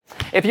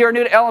If you're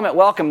new to Element,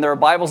 welcome. There are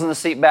Bibles in the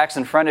seat backs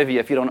in front of you.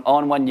 If you don't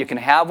own one, you can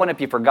have one.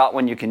 If you forgot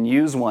one, you can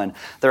use one.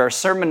 There are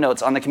sermon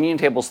notes on the communion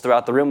tables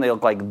throughout the room. They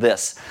look like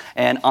this.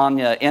 And on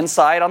the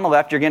inside, on the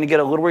left, you're going to get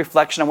a little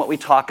reflection on what we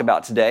talk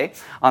about today.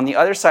 On the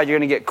other side, you're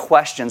going to get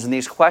questions. And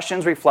these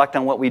questions reflect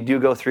on what we do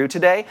go through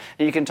today.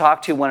 And you can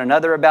talk to one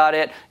another about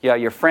it,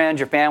 your friends,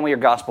 your family, your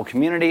gospel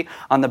community.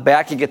 On the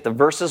back, you get the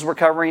verses we're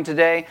covering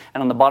today.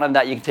 And on the bottom of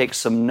that, you can take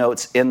some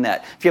notes in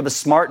that. If you have a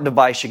smart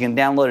device, you can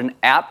download an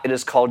app. It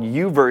is called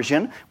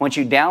YouVersion. Once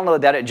you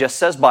download that, it just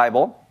says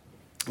Bible.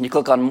 You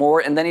click on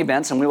More and then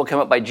Events, and we will come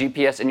up by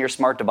GPS in your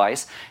smart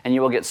device, and you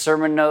will get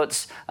sermon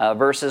notes,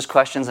 verses,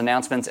 questions,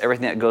 announcements,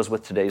 everything that goes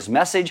with today's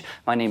message.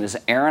 My name is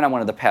Aaron. I'm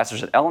one of the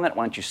pastors at Element.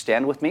 Why don't you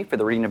stand with me for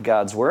the reading of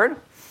God's Word?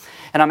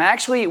 And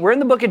we're in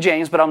the book of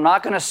James, but I'm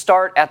not going to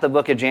start at the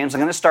book of James. I'm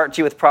going to start to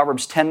you with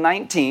Proverbs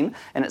 10:19,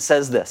 and it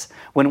says this: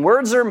 "When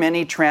words are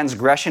many,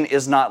 transgression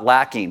is not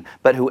lacking,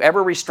 but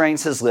whoever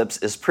restrains his lips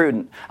is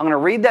prudent." I'm going to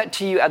read that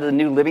to you out of the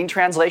New Living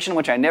Translation,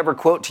 which I never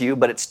quote to you,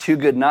 but it's too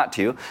good not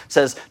to. It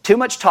says, "Too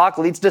much talk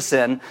leads to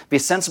sin. Be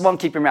sensible and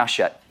keep your mouth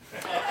shut."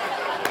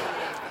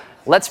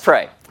 Let's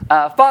pray.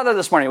 Father,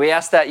 this morning we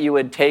ask that you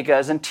would take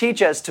us and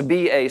teach us to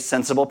be a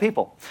sensible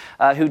people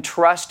who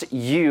trust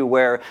you,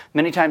 where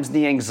many times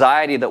the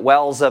anxiety that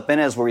wells up in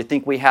us, where we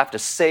think we have to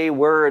say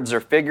words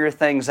or figure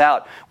things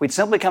out, we'd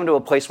simply come to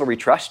a place where we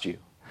trust you,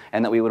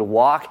 and that we would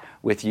walk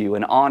with you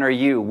and honor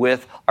you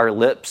with our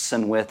lips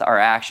and with our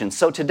actions.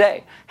 So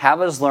today, have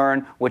us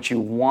learn what you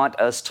want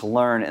us to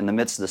learn in the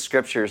midst of the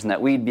Scriptures, and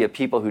that we'd be a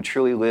people who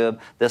truly live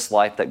this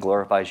life that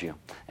glorifies you.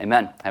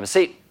 Amen. Have a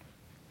seat.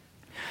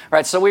 All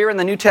right, so we are in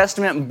the New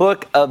Testament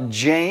book of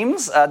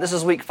James. This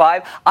is week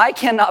 5. I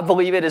cannot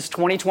believe it is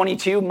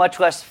 2022, much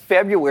less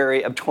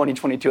February of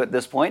 2022 at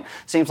this point.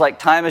 Seems like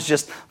time is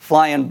just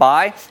flying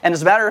by. And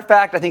as a matter of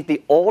fact, I think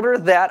the older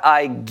that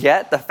I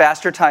get, the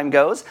faster time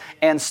goes.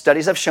 And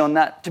studies have shown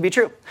that to be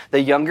true.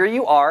 The younger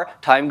you are,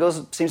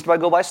 seems to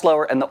go by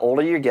slower. And the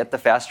older you get, the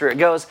faster it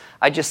goes.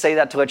 I just say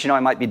that to let you know I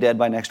might be dead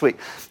by next week.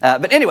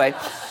 But anyway,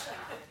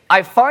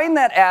 I find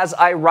that as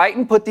I write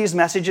and put these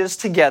messages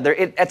together,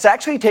 it's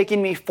actually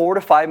taking me 4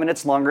 to 5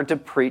 minutes longer to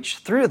preach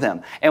through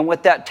them. And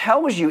what that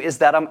tells you is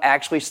that I'm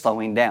actually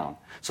slowing down.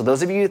 So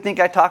those of you who think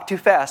I talk too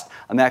fast,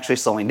 I'm actually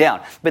slowing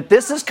down. But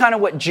this is kind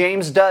of what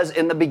James does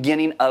in the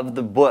beginning of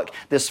the book.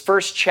 This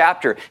first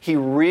chapter, he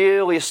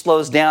really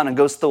slows down and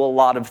goes through a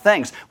lot of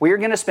things. We are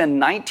going to spend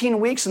 19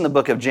 weeks in the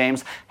book of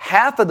James.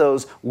 Half of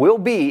those will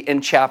be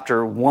in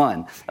chapter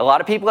 1. A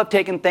lot of people have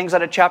taken things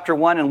out of chapter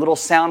 1 and little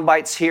sound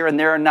bites here and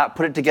there and not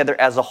put it together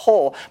as a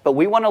whole. But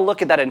we want to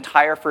look at that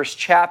entire first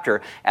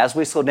chapter as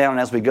we slow down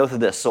and as we go through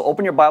this. So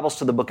open your Bibles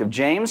to the book of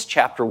James,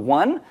 chapter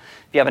 1.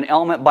 If you have an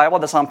Element Bible,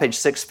 that's on page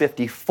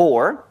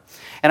 654.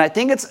 And I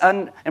think it's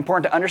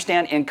important to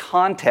understand in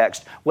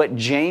context what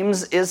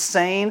James is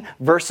saying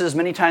versus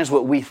many times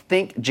what we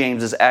think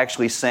James is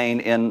actually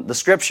saying in the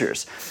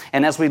Scriptures.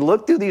 And as we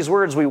look through these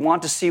words, we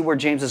want to see where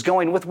James is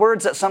going with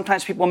words that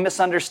sometimes people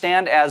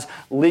misunderstand as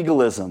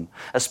legalism,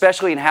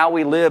 especially in how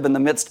we live in the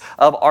midst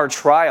of our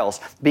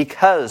trials.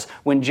 Because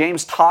when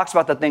James talks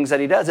about the things that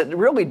he does, it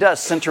really does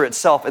center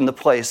itself in the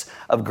place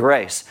of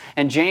grace.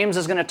 And James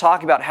is going to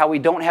talk about how we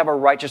don't have a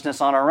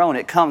righteousness on our own.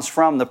 It comes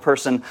from the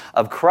person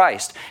of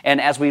Christ. And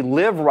as we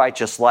live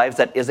righteous lives,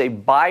 that is a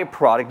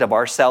byproduct of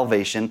our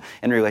salvation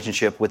in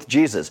relationship with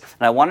Jesus.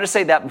 And I wanted to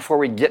say that before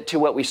we get to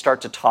what we start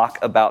to talk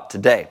about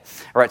today.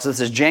 All right, so this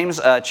is James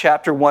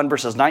chapter 1,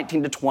 verses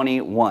 19 to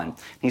 21.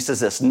 He says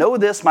this: "Know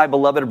this, my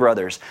beloved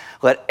brothers,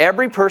 let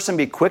every person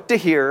be quick to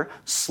hear,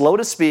 slow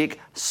to speak,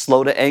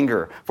 slow to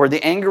anger. For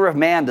the anger of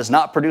man does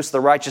not produce the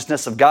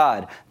righteousness of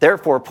God.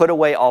 Therefore put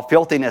away all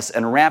filthiness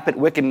and rampant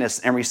wickedness,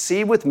 and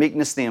receive with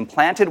meekness the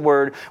implanted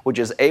word, which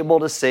is able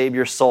to save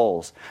your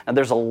souls." And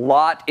there's a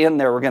lot in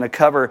there we're going to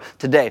cover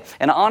today.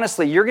 And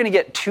honestly, you're going to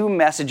get 2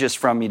 messages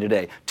from me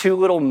today. 2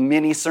 little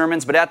mini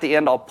sermons, but at the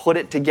end I'll put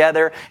it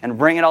together and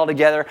bring it all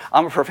together.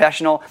 I'm a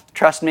professional.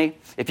 Trust me.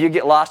 If you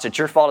get lost, it's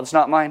your fault. It's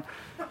not mine.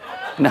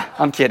 No,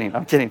 I'm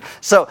kidding.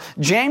 So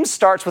James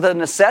starts with a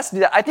necessity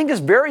that I think is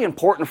very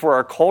important for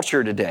our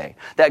culture today,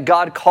 that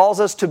God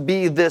calls us to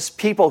be this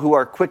people who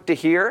are quick to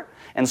hear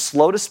and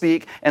slow to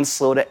speak and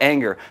slow to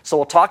anger. So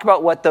we'll talk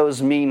about what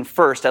those mean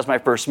first as my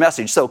first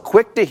message. So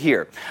quick to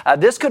hear.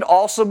 This could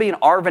also be in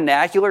our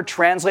vernacular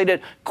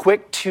translated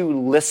quick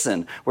to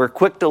listen. We're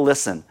quick to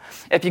listen.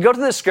 If you go to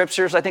the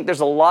Scriptures, I think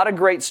there's a lot of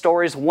great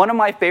stories. One of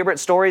my favorite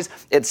stories,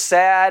 it's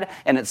sad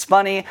and it's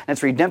funny and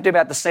it's redemptive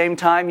at the same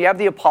time. You have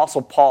the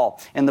Apostle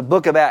Paul in the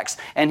book of Acts,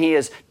 and he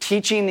is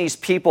teaching these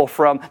people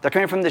they're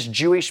coming from this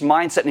Jewish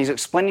mindset, and he's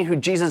explaining who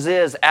Jesus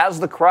is as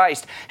the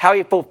Christ, how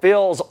he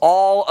fulfills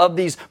all of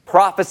these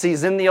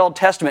prophecies in the Old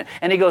Testament.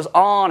 And he goes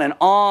on and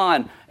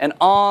on and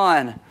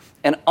on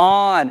and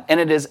on, and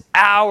it is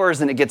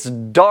hours, and it gets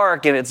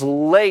dark, and it's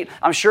late.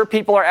 I'm sure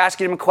people are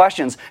asking him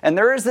questions. And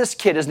there is this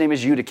kid, his name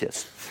is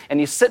Eutychus, and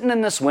he's sitting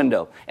in this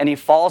window, and he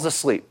falls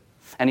asleep.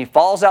 And he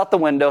falls out the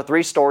window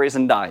 3 stories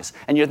and dies.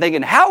 And you're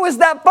thinking, how is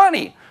that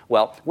funny?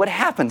 Well, what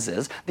happens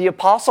is the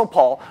Apostle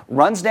Paul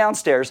runs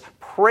downstairs,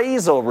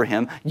 prays over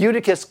him,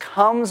 Eutychus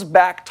comes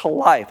back to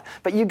life.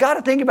 But you got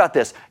to think about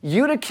this.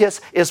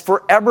 Eutychus is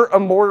forever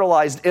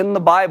immortalized in the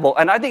Bible.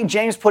 And I think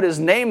James put his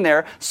name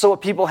there so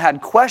if people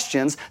had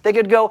questions, they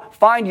could go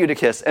find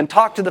Eutychus and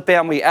talk to the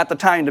family at the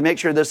time to make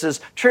sure this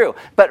is true.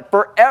 But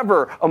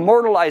forever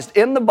immortalized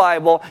in the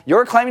Bible,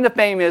 your claim to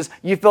fame is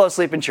you fell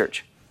asleep in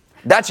church.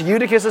 That's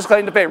Eutychus'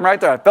 claim to fame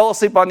right there. I fell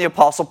asleep on the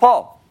Apostle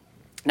Paul.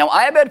 Now,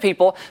 I have had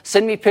people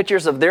send me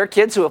pictures of their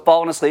kids who have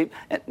fallen asleep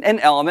in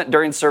Element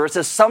during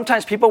services.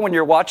 Sometimes people, when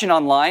you're watching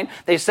online,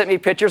 they send me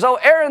pictures, oh,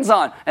 Aaron's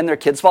on, and their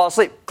kids fall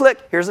asleep. Click,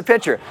 here's a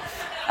picture.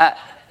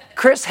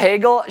 Chris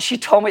Hagel, she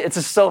told me, it's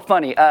just so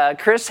funny.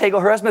 Chris Hagel,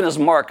 her husband is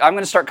Mark. I'm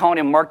going to start calling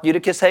him Mark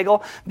Eutychus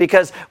Hagel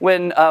because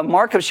when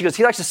Mark comes, she goes,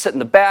 he likes to sit in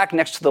the back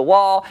next to the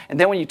wall, and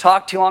then when you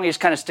talk too long, he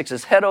just kind of sticks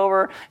his head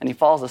over, and he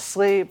falls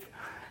asleep.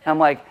 And I'm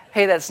like,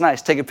 hey, that's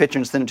nice. Take a picture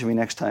and send it to me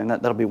next time.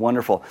 That'll be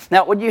wonderful.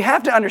 Now, what you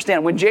have to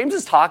understand, when James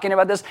is talking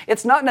about this,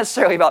 it's not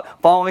necessarily about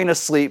falling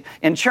asleep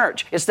in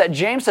church. It's that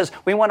James says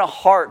we want a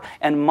heart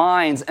and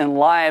minds and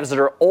lives that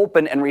are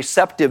open and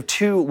receptive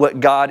to what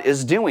God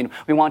is doing.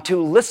 We want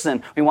to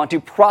listen. We want to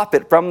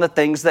profit from the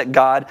things that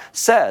God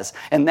says.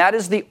 And that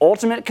is the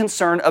ultimate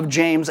concern of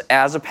James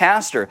as a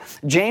pastor.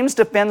 James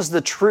defends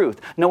the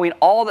truth, knowing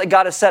all that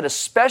God has said,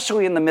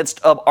 especially in the midst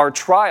of our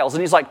trials.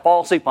 And he's like,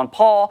 fall asleep on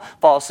Paul,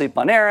 fall asleep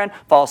on Aaron,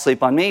 fall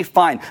asleep on me,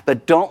 fine.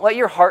 But don't let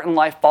your heart and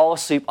life fall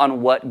asleep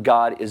on what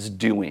God is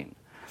doing,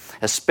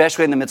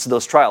 especially in the midst of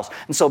those trials.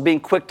 And so being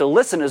quick to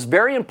listen is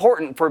very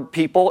important for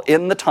people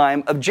in the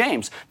time of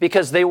James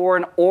because they were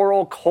an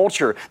oral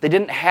culture. They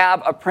didn't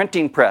have a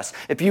printing press.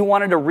 If you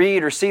wanted to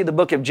read or see the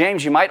book of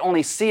James, you might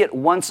only see it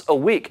once a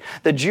week.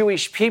 The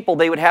Jewish people,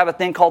 they would have a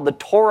thing called the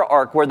Torah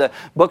Ark where the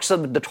books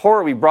of the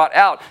Torah we brought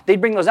out, they'd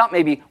bring those out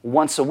maybe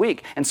once a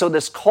week. And so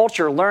this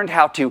culture learned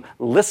how to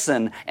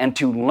listen and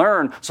to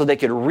learn so they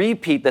could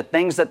repeat the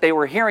things that they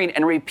were hearing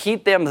and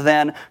repeat them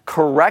then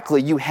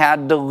correctly. You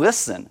had to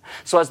listen.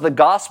 So as the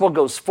gospel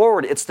goes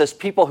forward, it's this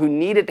people who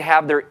needed to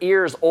have their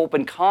ears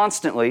open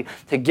constantly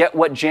to get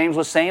what James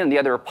was saying and the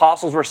other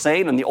apostles were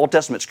saying and the Old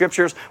Testament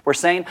scriptures were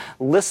saying.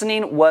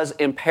 Listening was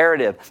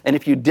imperative. And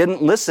if you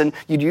didn't listen,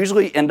 you'd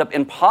usually end up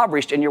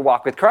impoverished in your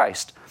walk with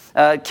Christ.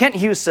 Kent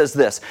Hughes says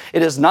this,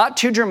 it is not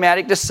too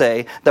dramatic to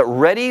say that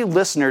ready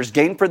listeners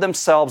gain for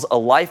themselves a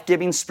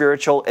life-giving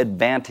spiritual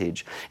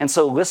advantage. And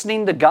so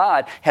listening to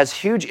God has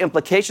huge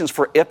implications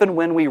for if and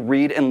when we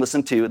read and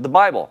listen to the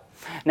Bible.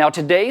 Now,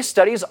 today,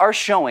 studies are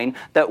showing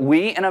that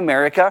we in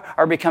America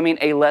are becoming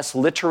a less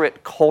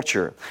literate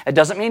culture. It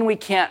doesn't mean we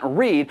can't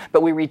read,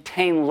 but we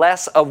retain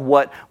less of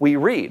what we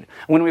read.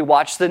 When we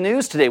watch the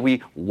news today,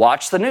 we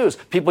watch the news.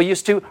 People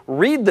used to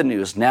read the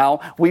news. Now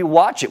we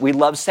watch it. We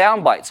love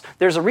sound bites.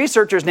 There's a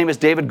researcher, his name is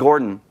David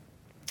Gordon.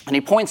 And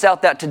he points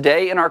out that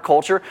today in our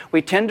culture,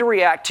 we tend to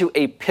react to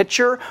a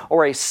picture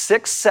or a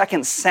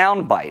 6-second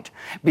soundbite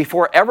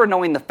before ever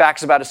knowing the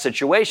facts about a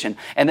situation.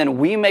 And then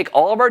we make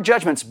all of our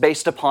judgments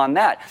based upon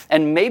that.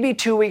 And maybe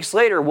 2 weeks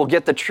later, we'll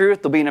get the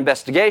truth. There'll be an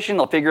investigation.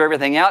 They'll figure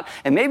everything out.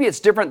 And maybe it's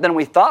different than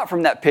we thought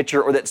from that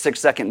picture or that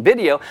 6-second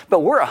video. But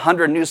we're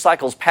 100 news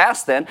cycles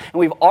past then, and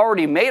we've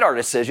already made our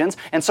decisions.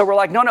 And so we're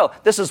like, no,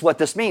 this is what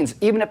this means,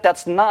 even if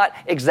that's not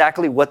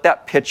exactly what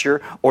that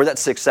picture or that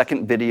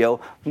 6-second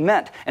video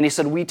meant. And he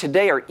said, we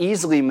today are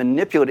easily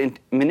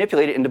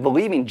manipulated into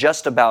believing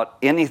just about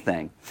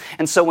anything.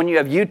 And so when you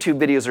have YouTube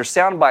videos or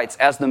sound bites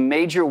as the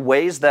major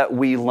ways that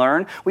we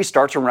learn, we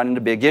start to run into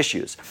big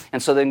issues.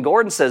 And so then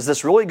Gordon says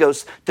this really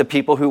goes to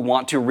people who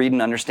want to read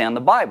and understand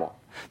the Bible.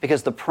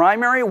 Because the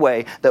primary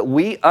way that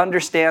we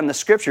understand the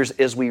scriptures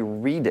is we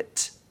read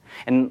it.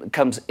 And it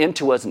comes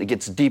into us and it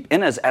gets deep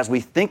in us as we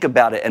think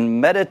about it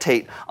and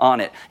meditate on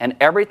it. And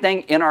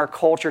everything in our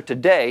culture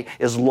today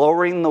is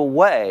lowering the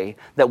way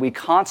that we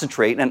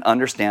concentrate and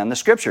understand the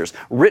scriptures.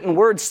 Written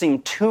words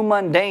seem too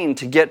mundane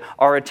to get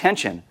our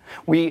attention.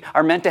 We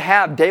are meant to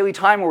have daily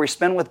time where we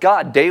spend with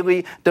God,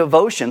 daily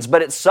devotions,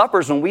 but it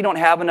suffers when we don't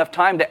have enough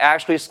time to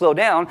actually slow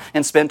down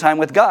and spend time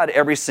with God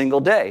every single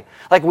day.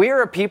 Like we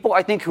are a people,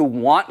 I think, who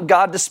want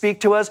God to speak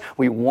to us.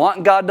 We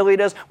want God to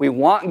lead us. We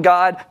want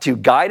God to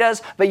guide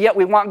us, but yet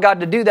we want God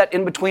to do that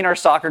in between our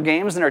soccer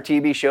games and our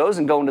TV shows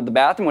and going to the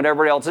bathroom,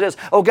 whatever else it is.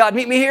 Oh, God,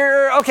 meet me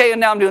here. Okay,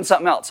 and now I'm doing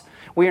something else.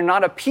 We are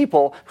not a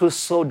people who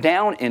slow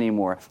down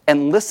anymore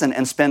and listen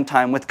and spend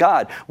time with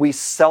God. We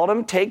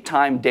seldom take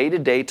time day to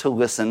day to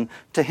listen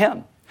to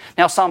Him.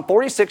 Now, Psalm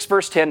 46,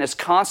 verse 10 is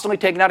constantly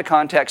taken out of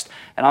context,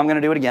 and I'm going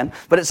to do it again,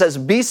 but it says,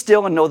 be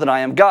still and know that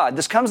I am God.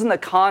 This comes in the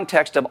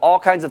context of all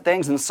kinds of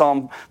things in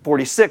Psalm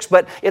 46,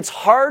 but it's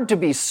hard to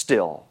be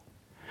still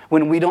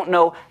when we don't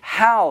know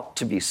how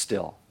to be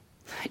still.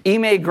 E.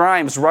 Mae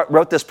Grimes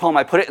wrote this poem.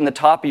 I put it in the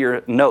top of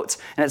your notes.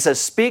 And it says,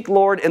 speak,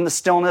 Lord, in the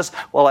stillness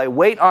while I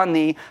wait on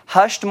thee,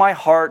 hushed my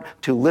heart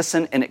to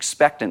listen in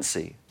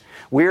expectancy.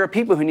 We are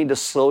people who need to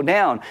slow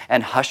down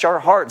and hush our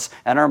hearts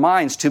and our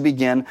minds to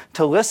begin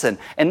to listen.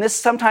 And this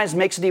sometimes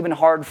makes it even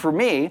hard for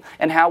me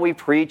and how we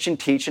preach and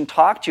teach and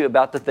talk to you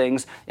about the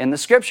things in the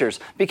Scriptures,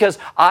 because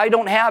I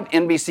don't have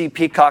NBC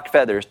peacock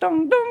feathers.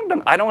 Dun, dun,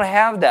 dun. I don't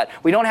have that.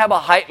 We don't have a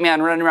hype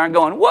man running around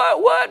going,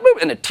 what,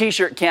 and a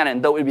t-shirt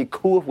cannon, though it would be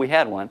cool if we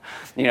had one,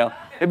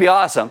 It'd be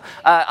awesome.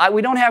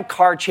 We don't have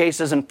car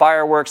chases and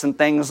fireworks and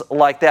things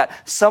like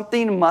that.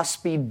 Something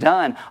must be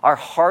done. Our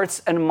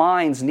hearts and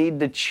minds need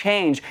to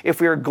change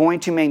if we are going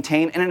to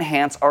maintain and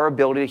enhance our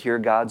ability to hear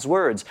God's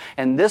words.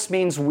 And this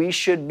means we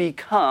should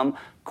become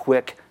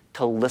quick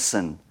to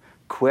listen.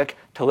 Quick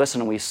to listen,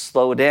 and we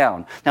slow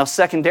down. Now,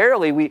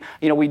 secondarily, we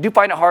do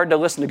find it hard to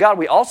listen to God.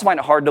 We also find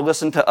it hard to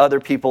listen to other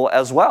people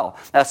as well.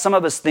 Some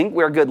of us think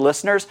we're good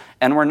listeners,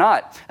 and we're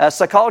not.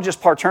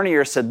 Psychologist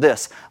Parternier said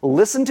this: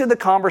 listen to the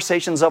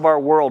conversations of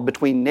our world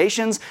between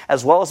nations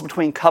as well as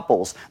between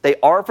couples. They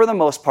are, for the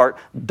most part,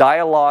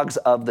 dialogues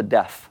of the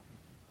deaf.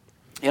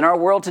 In our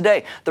world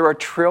today, there are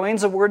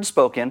trillions of words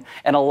spoken,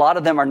 and a lot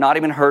of them are not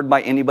even heard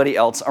by anybody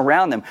else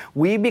around them.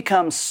 We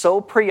become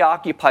so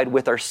preoccupied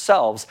with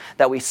ourselves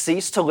that we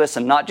cease to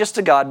listen, not just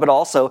to God, but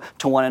also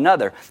to one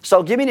another. So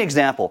I'll give you an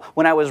example.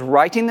 When I was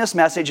writing this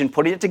message and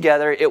putting it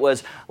together, it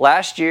was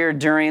last year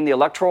during the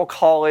Electoral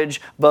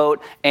College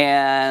vote,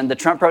 and the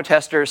Trump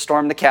protesters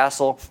stormed the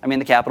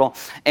Capitol,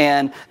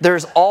 and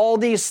there's all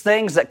these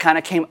things that kind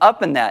of came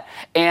up in that.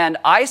 And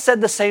I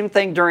said the same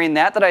thing during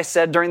that I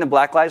said during the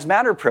Black Lives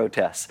Matter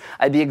protest.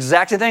 The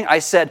exact same thing. I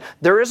said,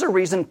 there is a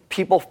reason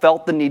people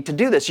felt the need to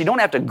do this. You don't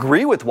have to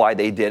agree with why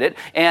they did it.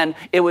 And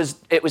it was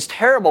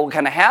terrible what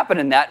kind of happened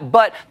in that,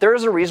 but there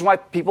is a reason why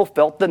people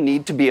felt the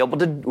need to be able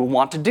to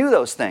want to do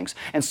those things.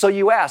 And so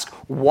you ask,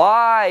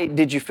 why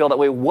did you feel that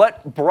way?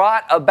 What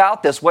brought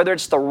about this? Whether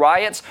it's the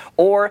riots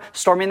or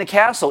storming the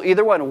castle,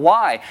 either one,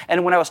 why?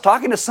 And when I was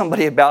talking to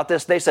somebody about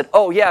this, they said,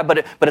 oh yeah,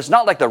 but it's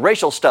not like the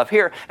racial stuff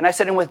here. And I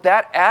said, and with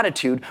that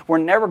attitude, we're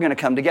never going to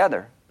come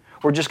together.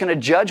 We're just going to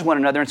judge one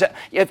another and say,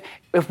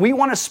 if we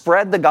want to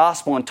spread the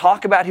gospel and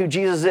talk about who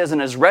Jesus is and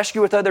his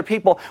rescue with other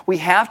people, we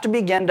have to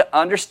begin to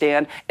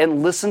understand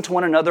and listen to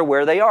one another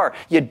where they are.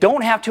 You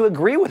don't have to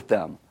agree with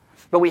them,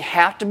 but we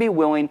have to be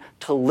willing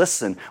to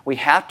listen. We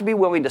have to be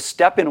willing to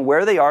step in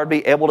where they are to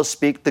be able to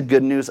speak the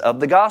good news of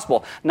the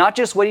gospel, not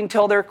just waiting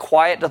until they're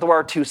quiet to throw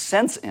our 2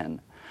 cents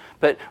in,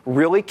 but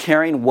really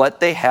caring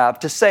what they have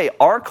to say.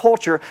 Our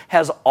culture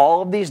has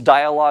all of these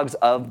dialogues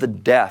of the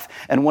deaf.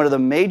 And one of the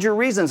major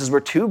reasons is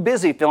we're too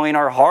busy filling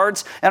our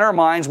hearts and our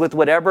minds with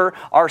whatever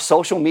our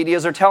social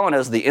medias are telling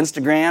us, the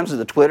Instagrams or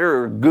the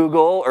Twitter or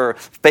Google or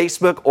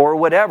Facebook or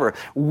whatever.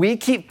 We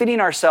keep feeding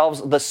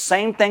ourselves the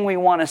same thing we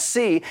want to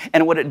see,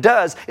 and what it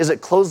does is it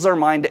closes our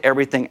mind to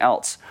everything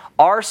else.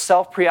 Our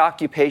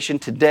self-preoccupation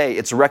today,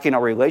 it's wrecking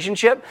our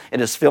relationship,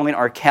 it is filling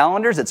our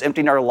calendars, it's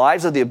emptying our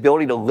lives of the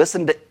ability to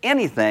listen to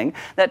anything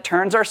that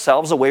turns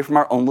ourselves away from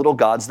our own little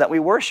gods that we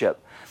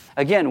worship.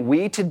 Again,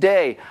 we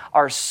today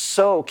are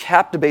so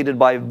captivated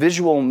by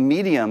visual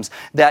mediums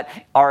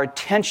that our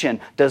attention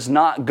does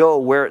not go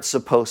where it's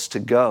supposed to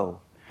go.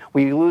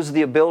 We lose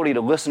the ability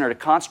to listen or to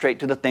concentrate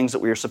to the things that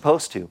we are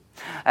supposed to.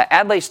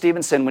 Adlai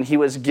Stevenson, when he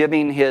was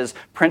giving his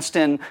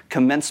Princeton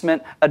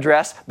commencement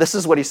address, this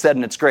is what he said,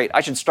 and it's great.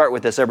 I should start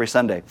with this every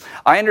Sunday.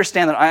 I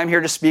understand that I am here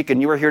to speak and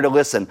you are here to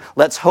listen.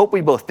 Let's hope we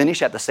both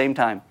finish at the same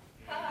time.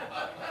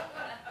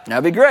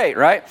 That'd be great,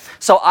 right?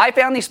 So I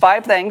found these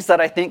 5 things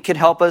that I think could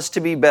help us to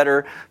be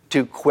better,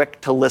 to quick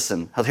to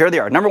listen. So here they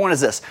are. Number 1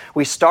 is this: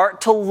 we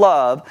start to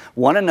love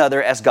one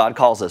another as God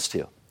calls us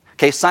to.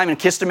 Okay, Simon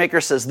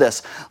Kistemaker says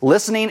this: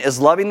 listening is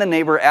loving the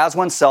neighbor as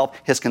oneself.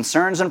 His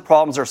concerns and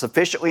problems are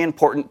sufficiently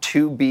important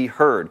to be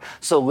heard.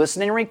 So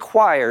listening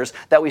requires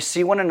that we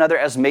see one another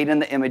as made in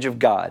the image of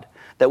God.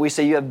 That we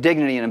say you have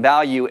dignity and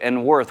value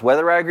and worth,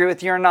 whether I agree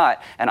with you or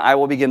not, and I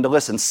will begin to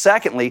listen.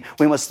 Secondly,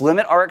 we must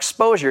limit our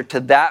exposure to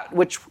that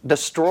which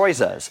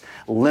destroys us.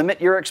 Limit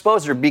your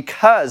exposure,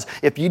 because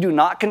if you do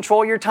not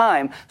control your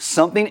time,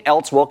 something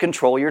else will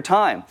control your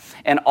time.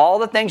 And all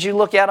the things you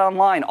look at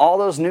online, all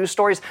those news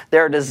stories,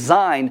 they're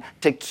designed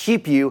to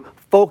keep you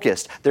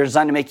focused. They're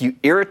designed to make you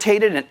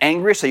irritated and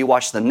angry, so you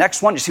watch the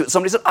next one. You see what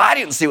somebody said? I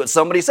didn't see what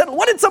somebody said.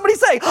 What did somebody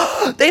say?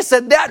 They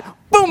said that.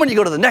 Boom, and you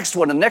go to the next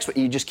one and the next one.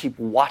 You just keep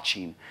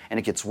watching, and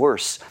it gets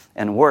worse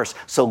and worse.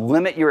 So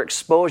limit your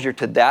exposure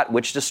to that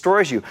which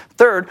destroys you.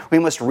 Third, we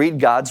must read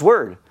God's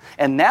word.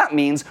 And that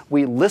means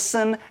we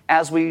listen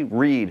as we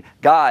read.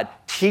 God,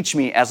 teach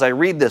me as I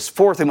read this.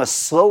 Fourth, we must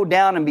slow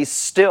down and be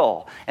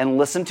still and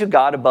listen to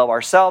God above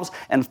ourselves.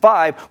 And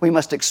 5, we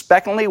must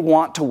expectantly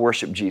want to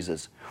worship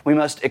Jesus. We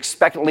must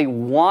expectantly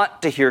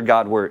want to hear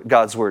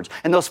God's words.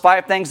 And those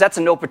 5 things, that's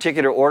in no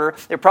particular order.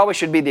 It probably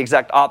should be the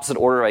exact opposite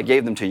order I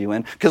gave them to you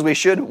in, because we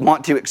should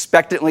want to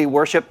expectantly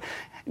worship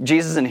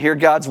Jesus and hear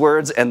God's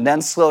words, and then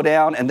slow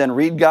down, and then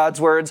read God's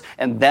words,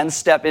 and then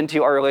step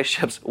into our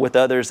relationships with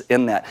others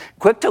in that.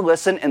 Quick to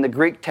listen in the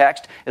Greek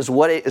text is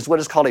what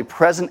is called a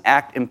present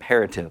act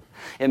imperative.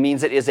 It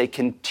means it is a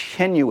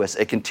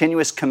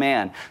continuous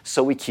command,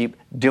 so we keep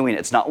doing it.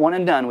 It's not one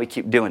and done, we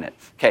keep doing it.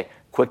 Okay,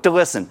 quick to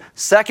listen.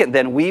 Second,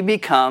 then, we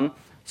become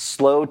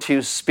slow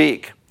to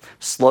speak.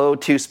 Slow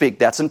to speak.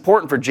 That's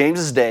important for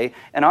James's day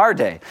and our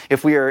day.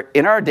 If we are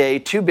in our day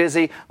too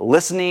busy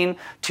listening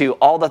to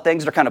all the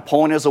things that are kind of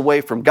pulling us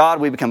away from God,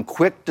 we become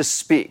quick to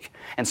speak.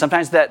 And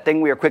sometimes that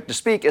thing we are quick to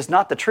speak is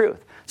not the truth.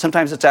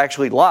 Sometimes it's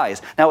actually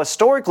lies. Now,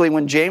 historically,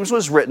 when James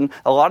was written,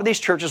 a lot of these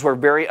churches were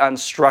very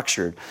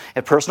unstructured.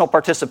 And personal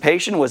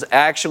participation was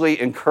actually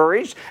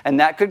encouraged, and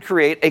that could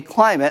create a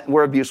climate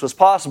where abuse was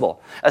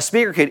possible. A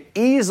speaker could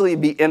easily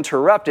be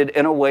interrupted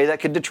in a way that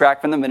could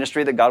detract from the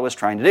ministry that God was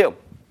trying to do.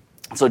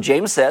 So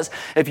James says,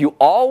 if you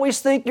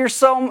always think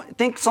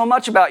so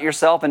much about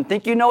yourself and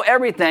think you know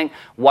everything,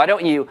 why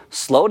don't you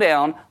slow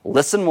down,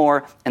 listen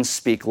more, and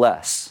speak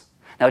less?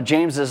 Now,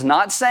 James is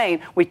not saying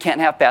we can't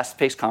have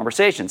fast-paced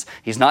conversations.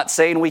 He's not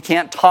saying we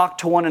can't talk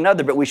to one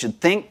another, but we should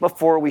think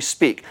before we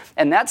speak.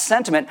 And that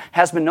sentiment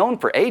has been known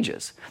for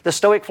ages. The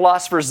Stoic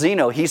philosopher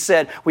Zeno, he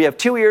said, we have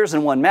 2 ears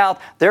and 1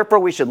 mouth, therefore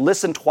we should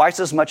listen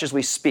twice as much as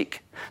we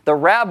speak. The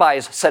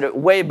rabbis said it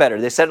way better.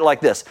 They said it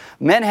like this: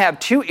 men have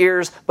 2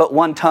 ears but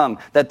 1 tongue,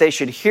 that they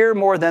should hear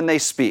more than they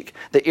speak.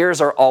 The ears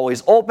are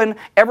always open,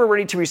 ever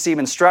ready to receive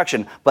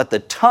instruction, but the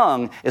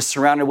tongue is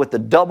surrounded with a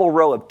double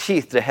row of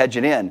teeth to hedge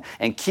it in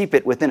and keep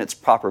it within its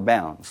proper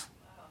bounds.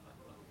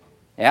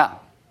 Yeah.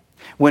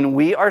 When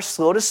we are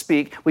slow to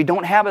speak, we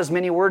don't have as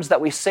many words that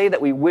we say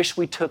that we wish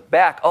we took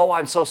back. Oh,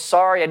 I'm so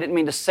sorry. I didn't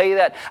mean to say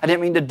that. I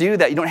didn't mean to do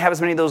that. You don't have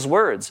as many of those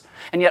words.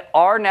 And yet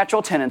our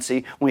natural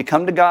tendency when we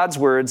come to God's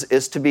words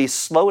is to be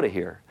slow to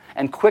hear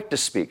and quick to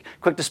speak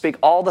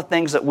all the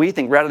things that we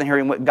think rather than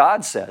hearing what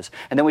God says.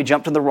 And then we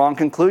jump to the wrong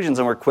conclusions,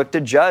 and we're quick to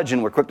judge,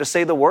 and we're quick to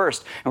say the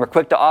worst, and we're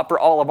quick to offer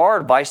all of our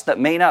advice that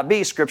may not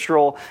be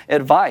scriptural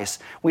advice.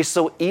 We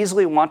so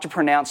easily want to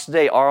pronounce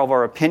today all of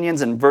our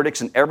opinions and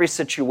verdicts in every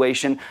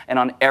situation and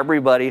on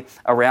everybody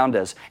around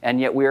us. And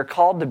yet we are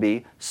called to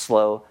be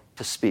slow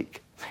to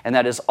speak. And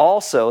that is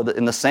also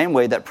in the same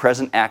way that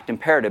present act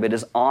imperative. It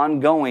is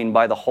ongoing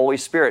by the Holy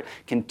Spirit.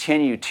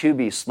 Continue to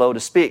be slow to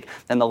speak.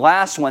 And the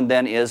last one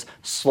then is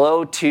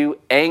slow to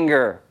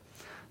anger.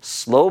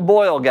 Slow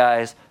boil,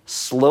 guys.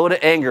 Slow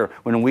to anger.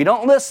 When we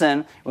don't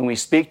listen, when we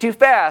speak too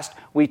fast,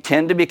 we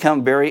tend to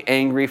become very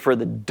angry for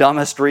the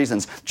dumbest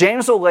reasons.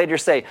 James will later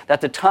say that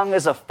the tongue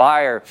is a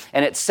fire,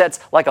 and it sets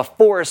like a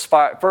forest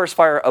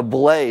fire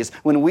ablaze.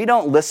 When we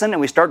don't listen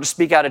and we start to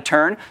speak out of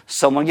turn,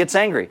 someone gets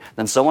angry.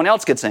 Then someone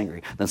else gets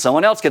angry. Then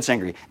someone else gets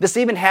angry. This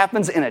even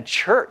happens in a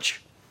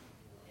church.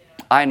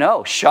 I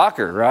know,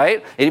 shocker,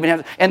 right?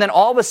 And then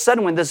all of a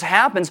sudden when this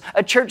happens,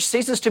 a church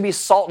ceases to be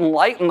salt and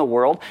light in the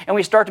world, and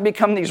we start to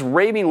become these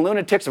raving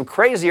lunatics of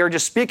crazy or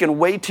just speaking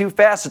way too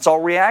fast. It's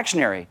all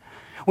reactionary.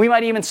 We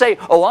might even say,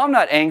 oh, I'm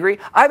not angry.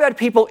 I've had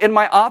people in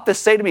my office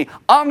say to me,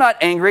 I'm not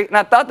angry, and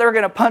I thought they were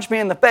going to punch me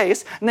in the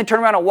face, and then turn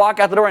around and walk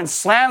out the door and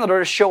slam the door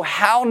to show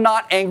how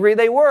not angry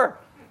they were.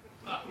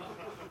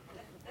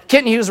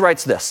 Kent Hughes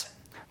writes this: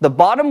 the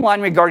bottom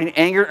line regarding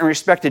anger in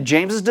respect to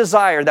James's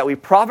desire that we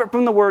profit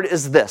from the word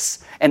is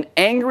this: an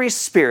angry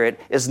spirit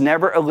is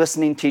never a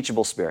listening,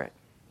 teachable spirit.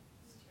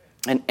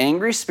 An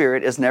angry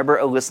spirit is never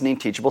a listening,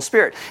 teachable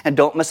spirit. And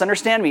don't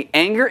misunderstand me.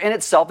 Anger in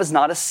itself is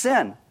not a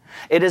sin.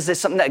 It is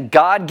something that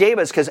God gave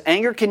us, because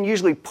anger can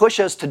usually push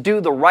us to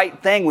do the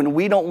right thing when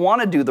we don't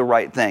want to do the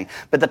right thing.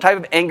 But the type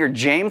of anger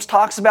James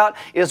talks about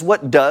is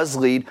what does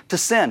lead to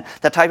sin.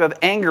 That type of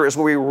anger is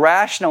where we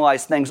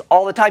rationalize things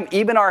all the time,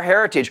 even our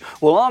heritage.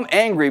 Well, I'm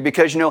angry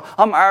because,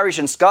 I'm Irish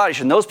and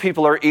Scottish, and those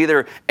people are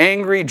either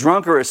angry,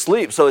 drunk, or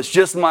asleep. So it's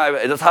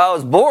that's how I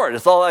was born.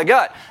 It's all I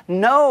got.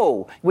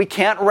 No, we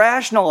can't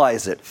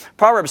rationalize it.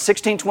 Proverbs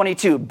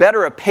 16:22,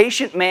 better a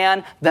patient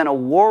man than a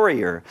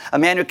warrior, a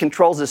man who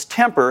controls his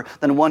temper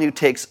than one who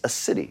takes a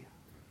city.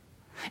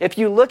 If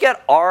you look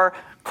at our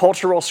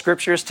cultural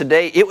scriptures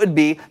today, it would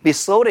be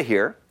slow to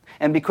hear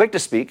and be quick to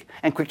speak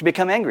and quick to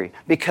become angry,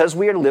 because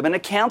we are living a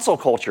cancel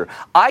culture.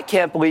 I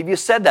can't believe you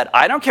said that.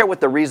 I don't care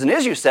what the reason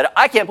is you said it.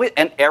 I can't believe it.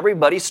 And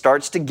everybody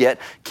starts to get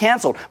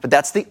canceled. But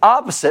that's the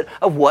opposite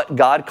of what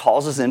God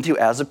calls us into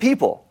as a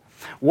people.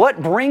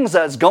 What brings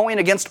us going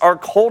against our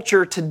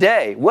culture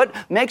today? What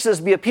makes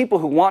us be a people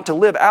who want to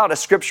live out a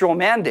scriptural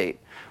mandate?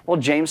 Well,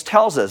 James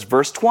tells us,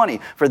 verse 20,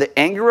 for the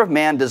anger of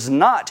man does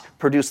not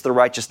produce the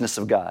righteousness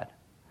of God.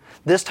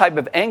 This type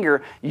of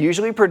anger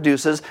usually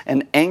produces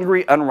an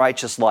angry,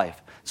 unrighteous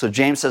life. So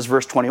James says,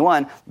 verse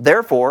 21,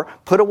 therefore,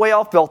 put away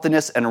all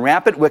filthiness and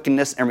rampant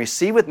wickedness, and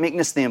receive with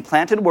meekness the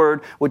implanted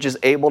word, which is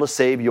able to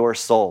save your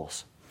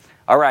souls.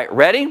 All right,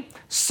 ready?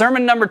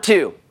 Sermon number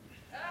 2.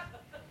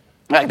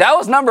 Like, that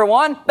was number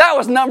 1? That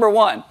was number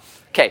 1.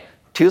 Okay.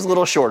 2 is a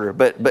little shorter,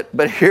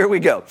 but here we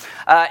go.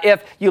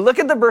 If you look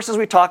at the verses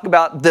we talked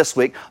about this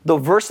week, the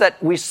verse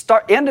that we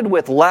ended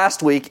with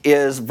last week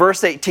is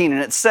verse 18,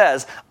 and it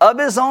says, of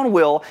his own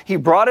will he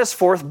brought us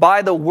forth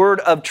by the word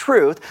of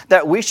truth,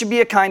 that we should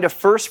be a kind of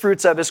first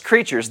fruits of his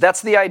creatures.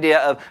 That's the idea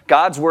of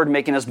God's word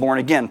making us born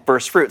again,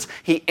 first fruits.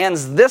 He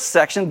ends this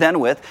section then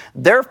with,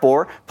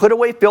 therefore, put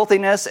away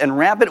filthiness and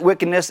rampant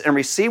wickedness, and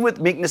receive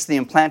with meekness the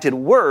implanted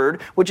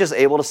word, which is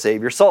able to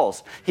save your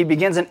souls. He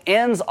begins and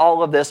ends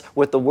all of this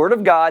with the word of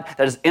of God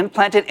that is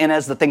implanted in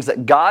us, the things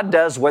that God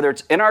does, whether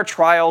it's in our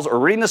trials or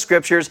reading the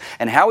scriptures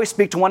and how we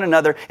speak to one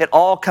another, it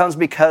all comes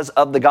because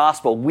of the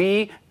gospel.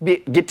 We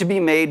get to be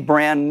made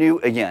brand new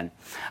again.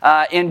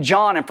 In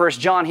 1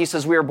 John, he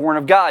says we are born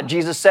of God.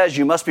 Jesus says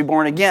you must be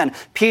born again.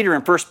 Peter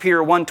in 1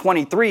 Peter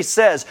 1:23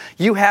 says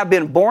you have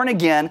been born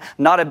again,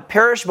 not of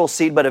perishable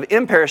seed, but of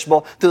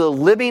imperishable, through the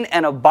living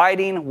and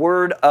abiding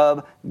word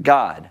of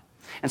God.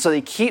 And so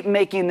they keep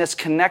making this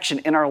connection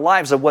in our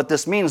lives of what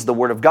this means, the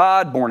Word of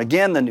God, born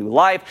again, the new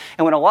life.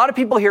 And when a lot of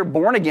people hear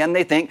born again,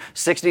 they think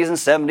 60s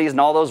and 70s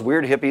and all those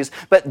weird hippies.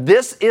 But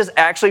this is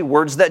actually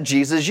words that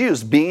Jesus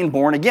used, being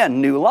born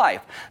again, new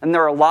life. And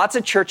there are lots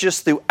of churches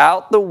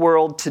throughout the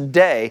world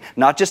today,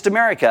 not just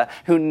America,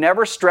 who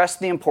never stress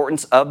the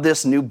importance of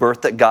this new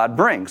birth that God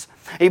brings.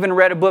 I even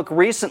read a book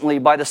recently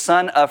by the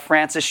son of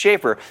Francis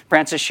Schaeffer.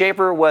 Francis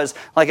Schaeffer was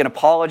like an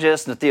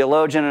apologist and a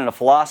theologian and a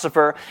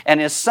philosopher, and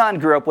his son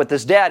grew up with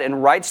his dad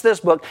and writes this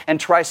book and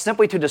tries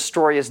simply to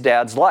destroy his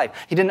dad's life.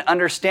 He didn't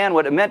understand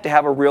what it meant to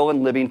have a real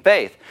and living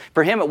faith.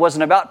 For him, it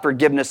wasn't about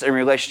forgiveness and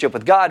relationship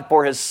with God.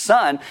 For his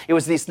son, it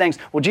was these things.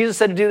 Well, Jesus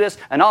said to do this,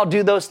 and I'll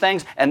do those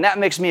things, and that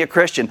makes me a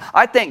Christian.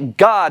 I thank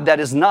God that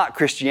is not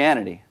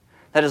Christianity.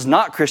 That is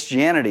not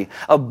Christianity.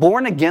 A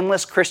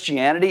born-again-less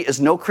Christianity is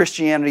no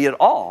Christianity at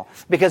all,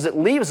 because it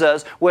leaves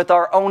us with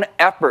our own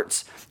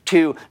efforts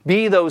to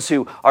be those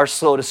who are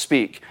slow to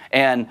speak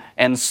and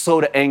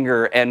slow to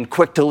anger and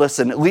quick to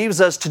listen. It leaves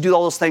us to do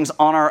all those things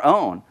on our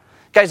own.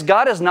 Guys,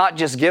 God has not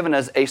just given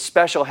us a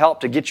special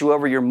help to get you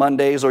over your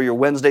Mondays or your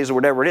Wednesdays or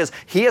whatever it is.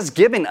 He has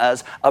given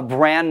us a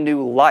brand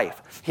new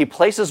life. He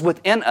places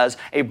within us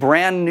a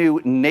brand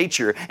new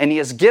nature, and He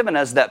has given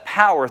us that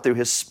power through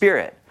His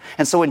Spirit.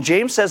 And so when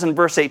James says in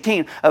verse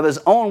 18, of His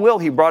own will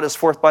He brought us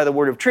forth by the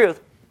word of truth,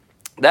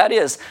 that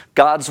is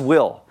God's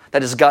will.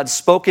 That is God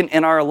spoken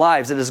in our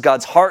lives. It is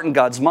God's heart and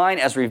God's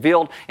mind as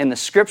revealed in the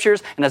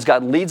Scriptures, and as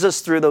God leads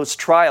us through those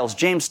trials.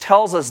 James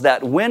tells us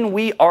that when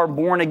we are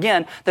born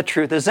again, the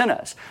truth is in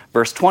us.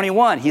 Verse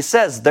 21, he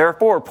says,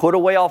 therefore put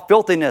away all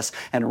filthiness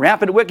and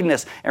rampant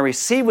wickedness, and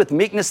receive with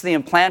meekness the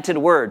implanted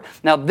word.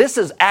 Now this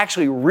is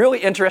actually really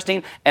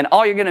interesting, and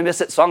all you're going to miss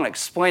it, so I'm going to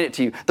explain it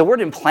to you. The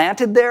word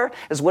implanted there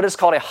is what is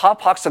called a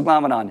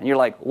hapaxoglammenon. And you're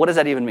like, what does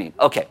that even mean?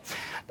 Okay.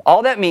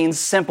 All that means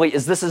simply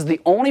is this is the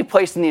only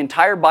place in the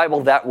entire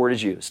Bible that word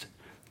is used.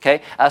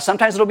 Okay?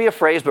 Sometimes it'll be a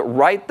phrase, but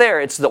right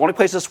there, it's the only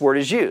place this word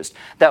is used.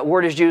 That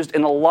word is used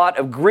in a lot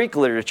of Greek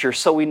literature,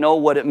 so we know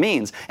what it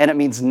means. And it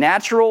means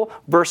natural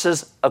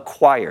versus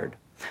acquired.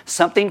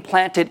 Something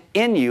planted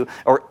in you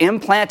or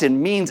implanted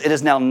means it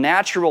is now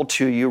natural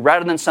to you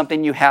rather than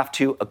something you have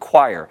to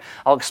acquire.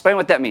 I'll explain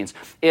what that means.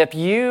 If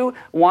you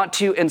want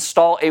to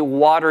install a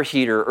water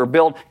heater or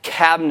build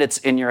cabinets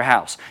in your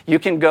house, you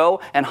can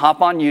go and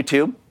hop on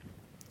YouTube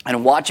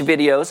and watch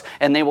videos,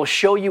 and they will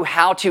show you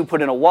how to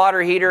put in a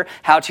water heater,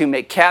 how to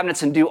make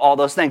cabinets, and do all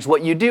those things.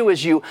 What you do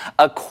is you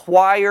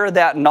acquire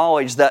that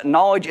knowledge. That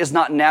knowledge is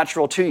not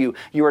natural to you.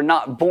 You are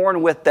not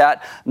born with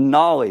that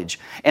knowledge.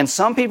 And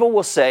some people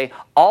will say,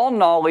 all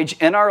knowledge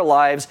in our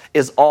lives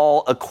is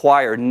all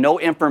acquired. No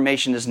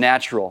information is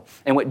natural.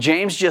 And what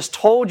James just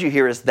told you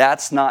here is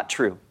that's not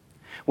true.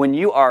 When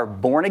you are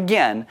born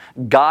again,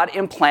 God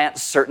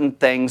implants certain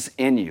things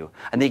in you.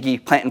 I think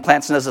He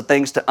implants in us the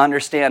things to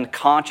understand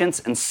conscience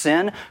and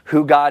sin,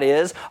 who God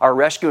is, our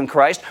rescue in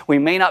Christ. We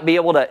may not be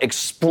able to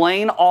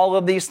explain all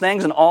of these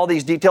things and all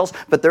these details,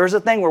 but there's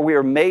a thing where we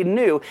are made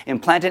new,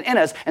 implanted in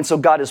us, and so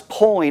God is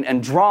pulling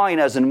and drawing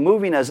us and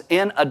moving us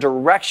in a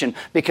direction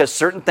because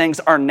certain things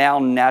are now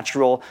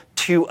natural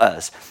to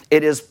us.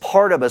 It is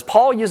part of us.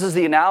 Paul uses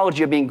the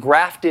analogy of being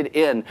grafted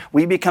in.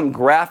 We become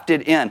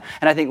grafted in.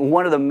 And I think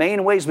one of the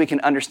main ways we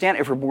can understand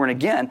if we're born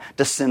again,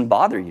 does sin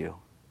bother you?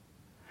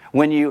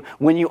 When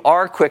you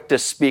are quick to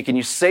speak and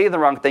you say the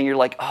wrong thing, you're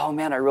like, oh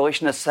man, I really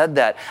shouldn't have said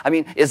that. I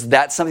mean, is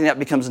that something that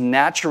becomes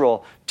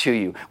natural to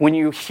you? When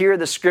you hear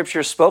the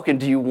Scripture spoken,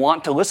 do you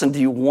want to listen?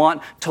 Do you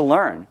want to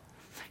learn?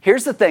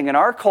 Here's the thing, in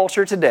our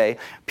culture today,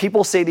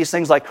 people say these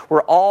things like,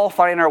 we're all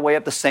finding our way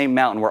up the same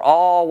mountain. We're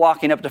all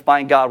walking up to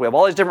find God. We have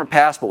all these different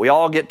paths, but we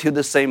all get to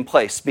the same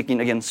place, speaking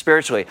again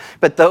spiritually.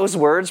 But those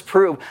words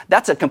prove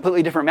that's a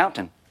completely different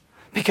mountain.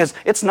 Because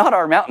it's not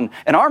our mountain.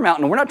 And our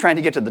mountain, we're not trying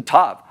to get to the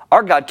top.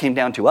 Our God came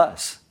down to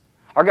us.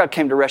 Our God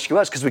came to rescue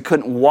us because we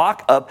couldn't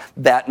walk up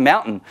that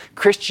mountain.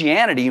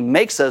 Christianity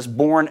makes us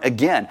born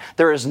again.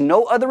 There is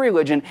no other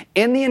religion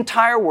in the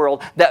entire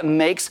world that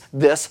makes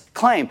this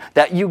claim,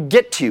 that you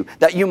get to,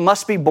 that you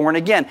must be born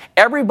again.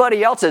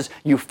 Everybody else is,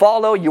 you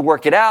follow, you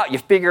work it out, you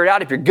figure it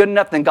out. If you're good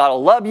enough, then God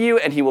will love you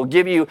and He will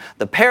give you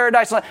the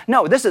paradise.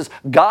 No, this is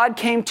God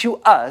came to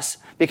us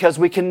because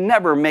we can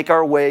never make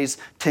our ways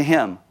to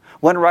Him.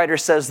 One writer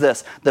says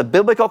this, the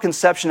biblical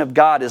conception of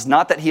God is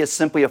not that He is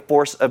simply a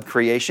force of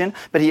creation,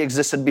 but He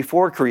existed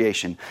before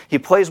creation. He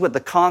plays with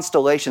the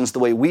constellations the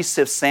way we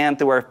sift sand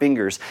through our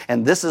fingers,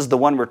 and this is the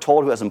one we're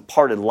told who has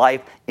imparted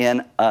life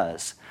in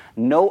us.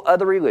 No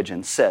other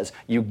religion says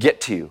you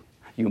get to,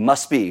 you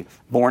must be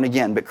born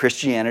again, but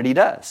Christianity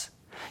does.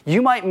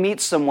 You might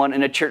meet someone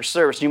in a church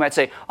service, and you might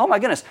say, oh my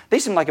goodness, they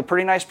seem like a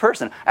pretty nice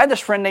person. I had this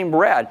friend named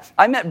Brad.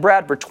 I met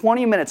Brad for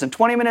 20 minutes, and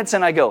 20 minutes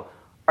in I go,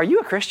 are you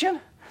a Christian?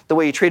 The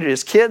way he treated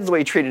his kids, the way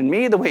he treated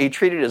me, the way he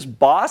treated his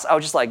boss. I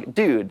was just like,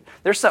 dude,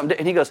 there's something.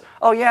 And he goes,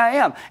 oh yeah, I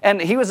am.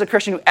 And he was a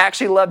Christian who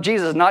actually loved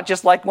Jesus, not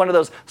just like one of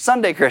those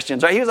Sunday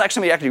Christians, right? He was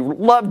actually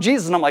loved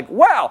Jesus. And I'm like,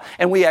 wow.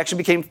 And we actually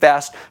became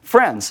fast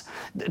friends.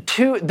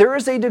 There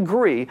is a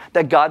degree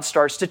that God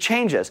starts to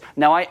change us.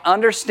 Now I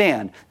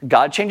understand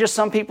God changes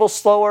some people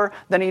slower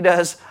than he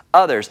does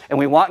others. And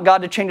we want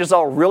God to change us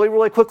all really,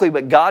 really quickly,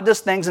 but God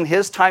does things in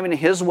his time and in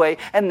his way,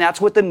 and that's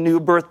what the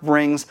new birth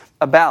brings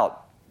about.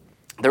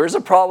 There is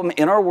a problem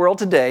in our world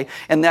today,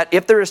 and that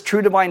if there is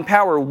true divine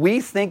power,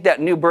 we think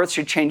that new birth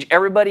should change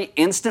everybody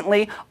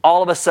instantly,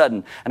 all of a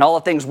sudden. And all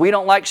the things we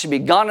don't like should be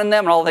gone in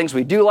them, and all the things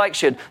we do like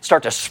should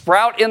start to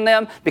sprout in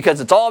them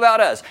because it's all about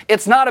us.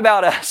 It's not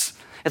about us.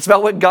 It's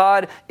about what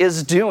God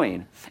is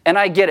doing. And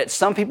I get it.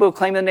 Some people who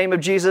claim the name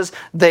of Jesus,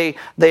 they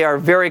are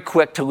very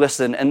quick to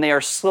listen, and they are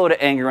slow to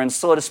anger and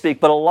slow to speak,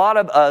 but a lot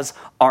of us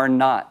are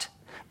not.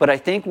 But I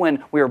think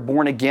when we are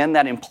born again,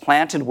 that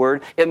implanted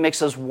word, it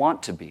makes us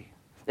want to be.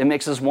 It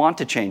makes us want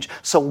to change.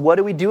 So what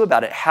do we do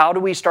about it? How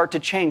do we start to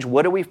change?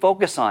 What do we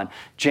focus on?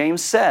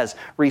 James says,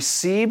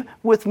 receive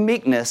with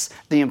meekness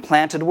the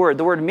implanted word.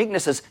 The word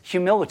meekness is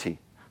humility.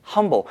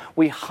 Humble.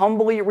 We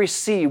humbly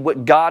receive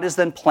what God has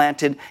then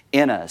planted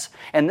in us.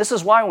 And this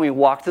is why when we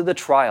walk through the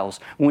trials,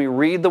 when we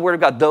read the Word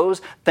of God,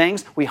 those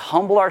things, we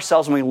humble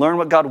ourselves and we learn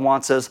what God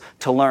wants us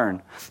to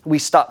learn. We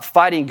stop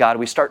fighting God.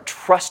 We start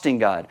trusting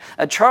God.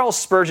 Charles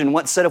Spurgeon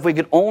once said if we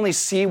could only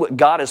see what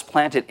God has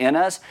planted in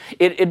us,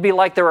 it'd be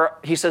like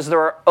he says,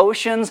 there are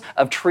oceans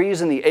of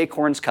trees in the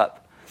acorn's cup.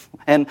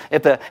 And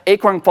if an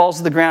acorn falls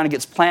to the ground and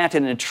gets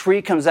planted and a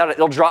tree comes out,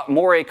 it'll drop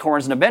more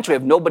acorns. And eventually,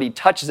 if nobody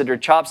touches it or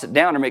chops it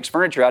down or makes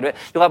furniture out of it,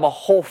 you'll have a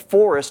whole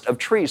forest of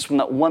trees from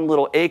that one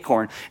little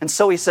acorn. And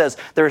so he says,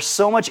 there is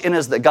so much in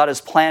us that God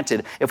has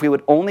planted if we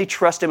would only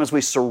trust him as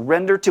we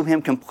surrender to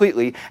him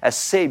completely as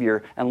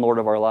Savior and Lord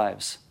of our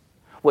lives.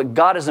 What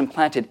God has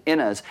implanted in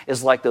us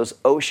is like those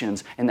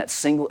oceans in that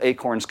single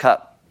acorn's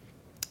cup.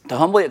 To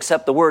humbly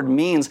accept the word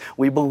means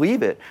we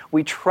believe it.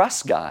 We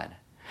trust God.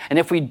 And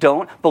if we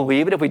don't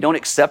believe it, if we don't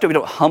accept it, we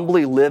don't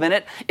humbly live in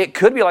it, it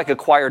could be like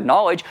acquired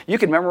knowledge. You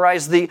can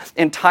memorize the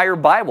entire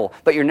Bible,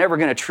 but you're never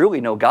going to truly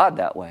know God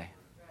that way.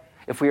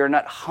 If we are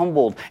not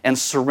humbled and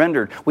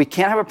surrendered, we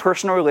can't have a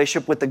personal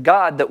relationship with the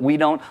God that we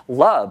don't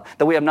love,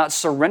 that we have not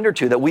surrendered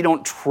to, that we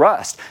don't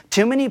trust.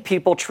 Too many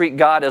people treat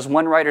God, as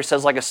one writer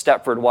says, like a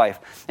Stepford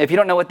wife. If you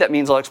don't know what that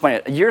means, I'll explain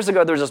it. Years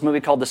ago, there was this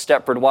movie called The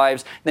Stepford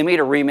Wives. They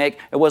made a remake.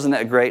 It wasn't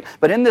that great.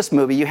 But in this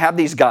movie, you have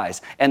these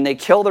guys, and they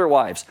kill their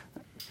wives.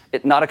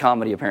 Not a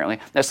comedy, apparently.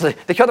 So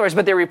they kill their wives,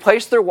 but they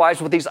replace their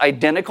wives with these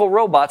identical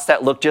robots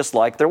that look just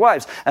like their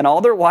wives. And all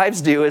their wives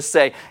do is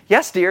say,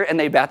 yes, dear, and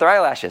they bat their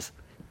eyelashes.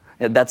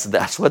 And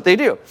that's what they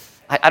do.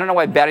 I don't know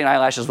why batting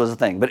eyelashes was a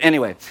thing, but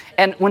anyway.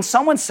 And when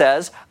someone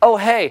says, oh,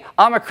 hey,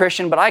 I'm a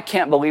Christian, but I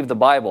can't believe the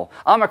Bible.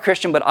 I'm a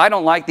Christian, but I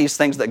don't like these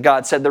things that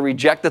God said. They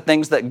reject the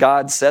things that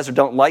God says or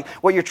don't like.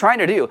 What you're trying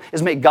to do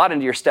is make God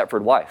into your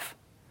Stepford wife.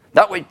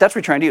 That's what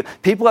you're trying to do.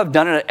 People have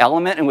done it at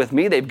Element, and with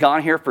me, they've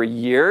gone here for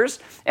years,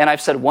 and I've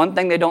said one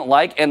thing they don't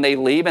like, and they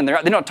leave, and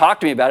they don't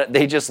talk to me about it.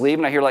 They just leave,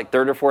 and I hear like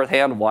third or fourth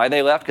hand why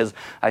they left, because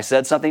I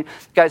said something.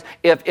 Guys,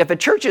 if a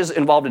church is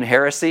involved in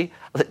heresy,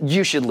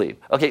 you should leave.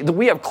 Okay,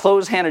 we have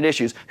closed-handed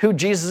issues. Who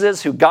Jesus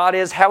is, who God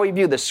is, how we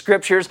view the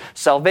Scriptures,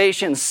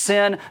 salvation,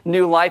 sin,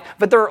 new life,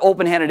 but there are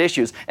open-handed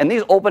issues, and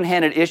these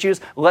open-handed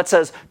issues lets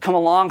us come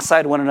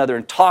alongside one another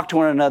and talk to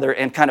one another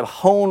and kind of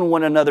hone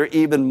one another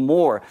even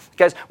more.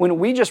 Guys, when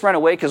we just run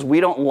away because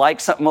we don't like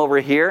something over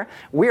here,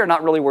 we are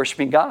not really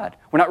worshiping God.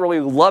 We're not really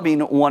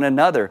loving one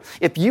another.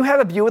 If you have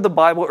a view of the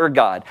Bible or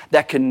God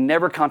that can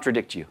never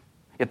contradict you,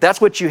 if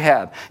that's what you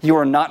have, you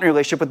are not in a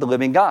relationship with the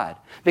living God.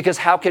 Because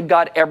how could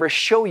God ever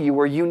show you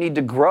where you need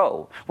to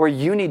grow, where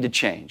you need to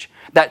change?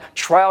 That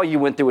trial you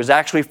went through was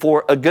actually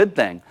for a good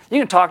thing.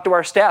 You can talk to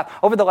our staff.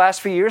 Over the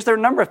last few years, there are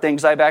a number of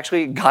things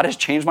God has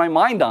changed my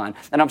mind on.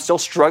 And I'm still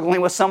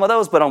struggling with some of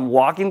those, but I'm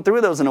walking through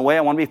those in a way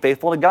I want to be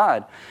faithful to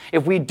God.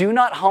 If we do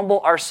not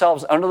humble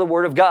ourselves under the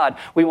Word of God,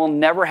 we will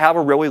never have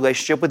a real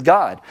relationship with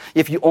God.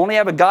 If you only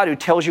have a God who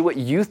tells you what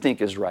you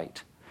think is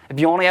right, if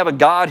you only have a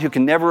God who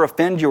can never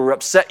offend you or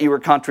upset you or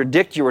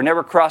contradict you or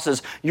never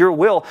crosses your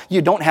will,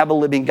 you don't have a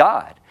living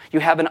God. You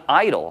have an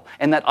idol,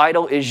 and that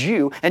idol is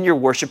you, and you're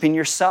worshiping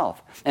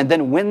yourself. And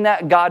then when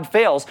that God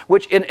fails,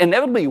 which it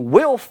inevitably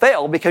will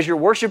fail because you're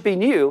worshiping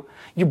you,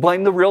 you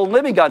blame the real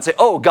living God and say,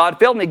 oh, God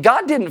failed me.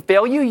 God didn't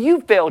fail you.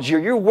 You failed you.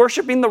 You're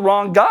worshiping the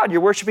wrong God.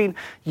 You're worshiping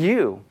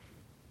you.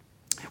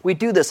 We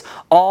do this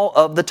all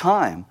of the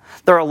time.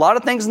 There are a lot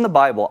of things in the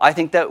Bible I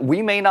think that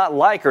we may not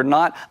like or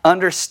not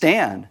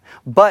understand.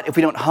 But if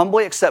we don't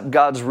humbly accept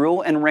God's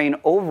rule and reign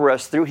over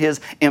us through His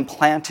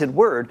implanted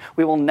word,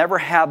 we will never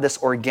have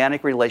this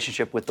organic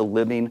relationship with the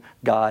living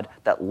God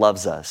that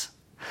loves us.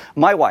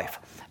 My wife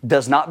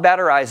does not bat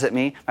her eyes at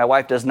me. My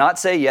wife does not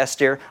say, yes,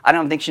 dear. I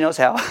don't think she knows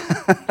how.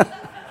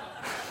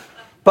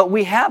 But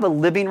we have a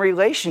living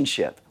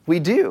relationship. We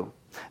do.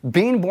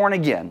 Being born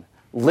again,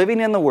 living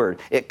in the Word,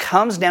 it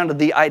comes down to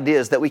the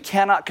ideas that we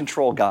cannot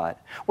control God.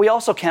 We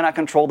also cannot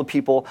control the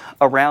people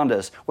around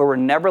us, where we're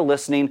never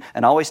listening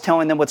and always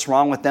telling them what's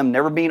wrong with them,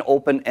 never being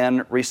open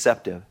and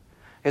receptive.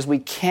 Because we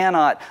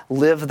cannot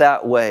live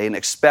that way and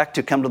expect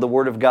to come to the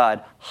Word of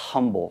God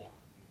humble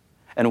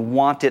and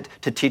want it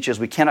to teach us.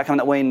 We cannot come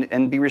that way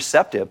and be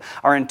receptive.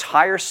 Our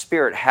entire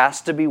spirit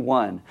has to be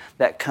one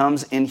that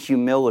comes in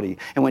humility.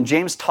 And when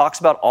James talks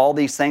about all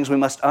these things, we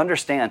must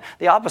understand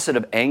the opposite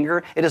of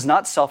anger, it is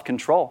not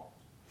self-control.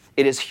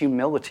 It is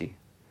humility.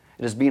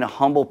 It is being a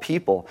humble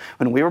people.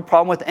 When we have a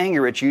problem with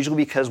anger, it's usually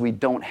because we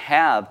don't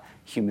have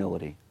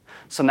humility.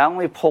 So now let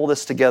me pull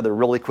this together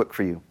really quick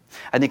for you.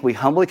 I think we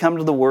humbly come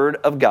to the Word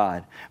of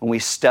God. When we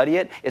study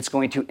it, it's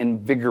going to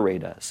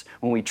invigorate us.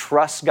 When we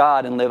trust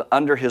God and live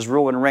under His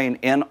rule and reign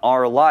in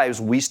our lives,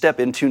 we step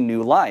into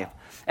new life.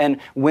 And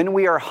when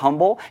we are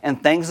humble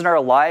and things in our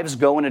lives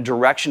go in a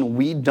direction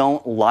we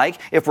don't like,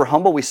 if we're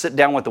humble, we sit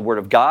down with the Word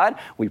of God,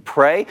 we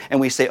pray, and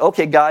we say,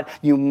 okay, God,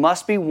 you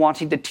must be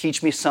wanting to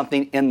teach me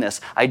something in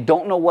this. I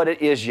don't know what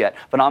it is yet,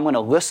 but I'm going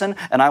to listen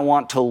and I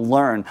want to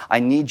learn. I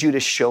need you to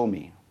show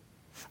me.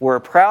 Where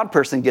a proud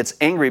person gets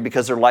angry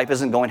because their life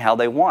isn't going how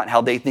they want,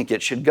 how they think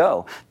it should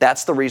go.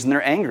 That's the reason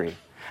they're angry.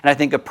 And I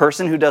think a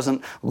person who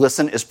doesn't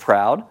listen is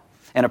proud,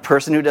 and a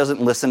person who doesn't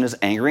listen is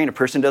angry, and a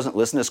person who doesn't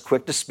listen is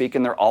quick to speak,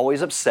 and they're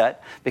always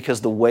upset because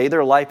the way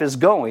their life is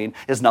going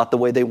is not the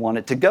way they want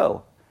it to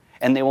go.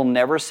 And they will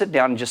never sit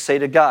down and just say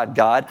to God,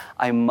 God,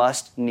 I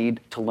must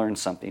need to learn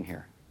something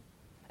here.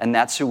 And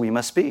that's who we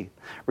must be.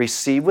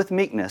 Receive with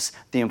meekness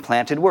the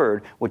implanted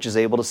word, which is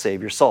able to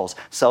save your souls.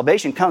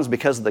 Salvation comes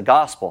because of the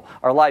gospel.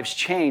 Our lives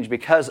change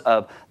because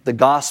of the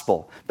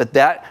gospel. But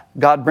that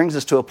God brings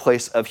us to a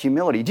place of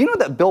humility. Do you know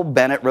that Bill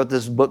Bennett wrote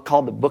this book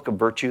called The Book of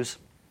Virtues?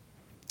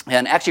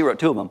 And actually wrote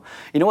two of them.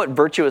 You know what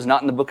virtue is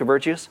not in the Book of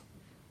Virtues?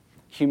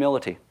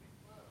 Humility.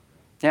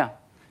 Yeah,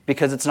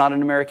 because it's not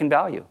an American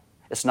value.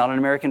 It's not an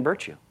American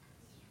virtue.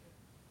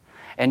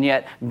 And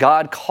yet,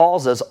 God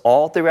calls us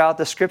all throughout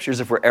the Scriptures,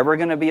 if we're ever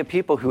going to be a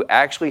people who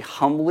actually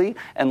humbly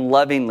and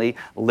lovingly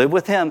live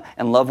with Him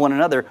and love one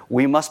another,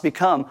 we must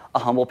become a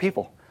humble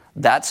people.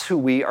 That's who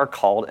we are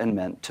called and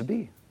meant to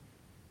be.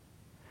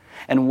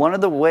 And one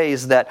of the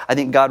ways that I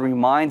think God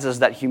reminds us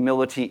that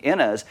humility in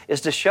us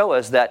is to show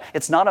us that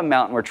it's not a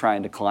mountain we're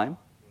trying to climb.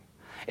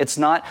 It's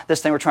not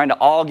this thing we're trying to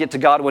all get to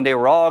God one day,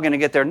 we're all going to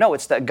get there. No,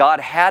 it's that God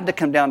had to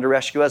come down to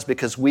rescue us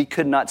because we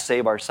could not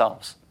save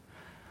ourselves.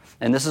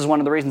 And this is one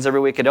of the reasons every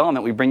week at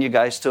Element we bring you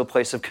guys to a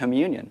place of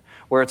communion,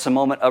 where it's a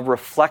moment of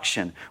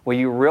reflection, where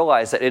you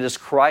realize that it is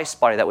Christ's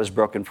body that was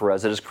broken for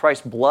us. It is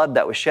Christ's blood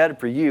that was shed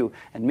for you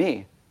and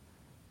me.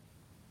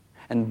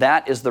 And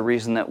that is the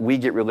reason that we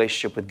get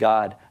relationship with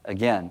God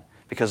again,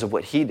 because of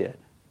what He did.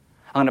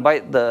 I'm going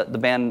to invite the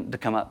band to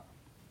come up.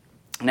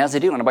 And as they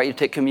do, I'm going to invite you to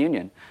take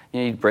communion.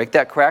 You break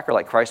that cracker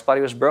like Christ's body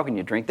was broken.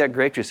 You drink that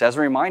grape juice as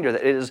a reminder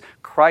that it is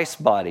Christ's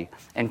body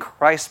and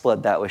Christ's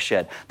blood that was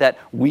shed. That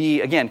we,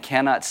 again,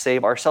 cannot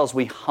save ourselves.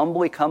 We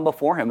humbly come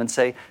before Him and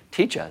say,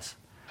 teach us.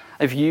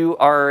 If you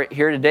are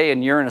here today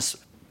and you're in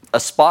a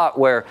spot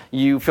where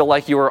you feel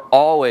like you are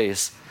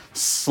always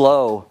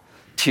slow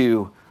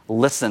to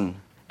listen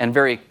and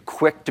very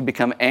quick to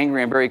become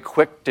angry and very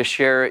quick to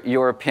share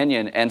your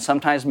opinion. And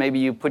sometimes maybe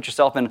you put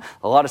yourself in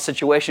a lot of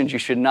situations you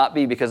should not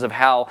be because of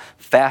how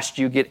fast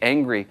you get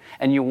angry.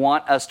 And you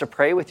want us to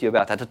pray with you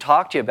about that, to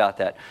talk to you about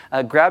that.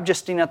 Grab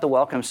Justine at the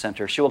Welcome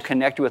Center. She will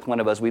connect you with one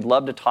of us. We'd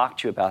love to talk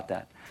to you about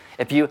that.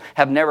 If you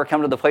have never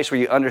come to the place where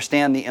you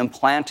understand the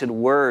implanted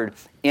word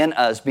in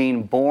us,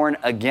 being born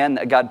again,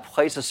 that God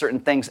places certain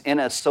things in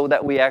us so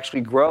that we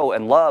actually grow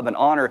and love and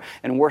honor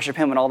and worship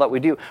Him in all that we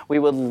do, we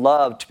would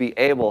love to be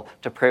able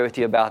to pray with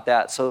you about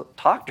that. So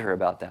talk to her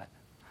about that.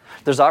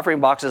 There's offering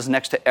boxes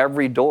next to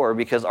every door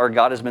because our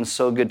God has been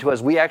so good to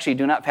us. We actually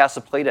do not pass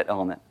a plate at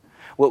Element.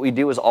 What we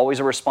do is always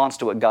a response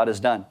to what God has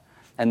done.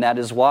 And that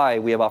is why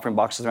we have offering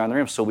boxes around the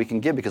room, so we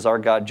can give, because our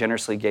God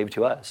generously gave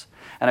to us.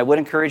 And I would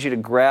encourage you to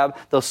grab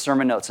those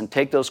sermon notes and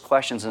take those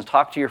questions and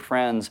talk to your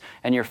friends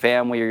and your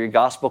family or your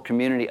gospel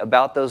community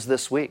about those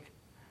this week.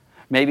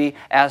 Maybe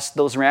ask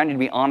those around you to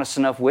be honest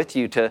enough with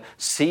you to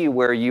see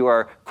where you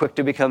are quick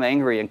to become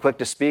angry and quick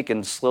to speak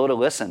and slow to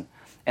listen.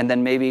 And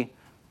then maybe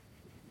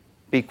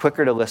be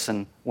quicker to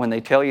listen when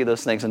they tell you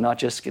those things and not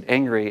just get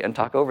angry and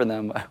talk over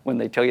them when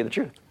they tell you the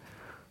truth.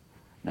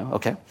 No?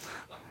 Okay.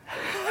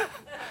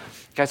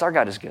 Guys, our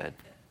God is good.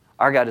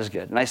 Our God is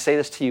good. And I say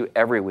this to you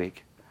every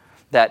week,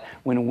 that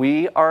when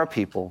we are a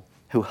people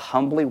who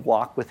humbly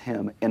walk with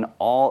Him in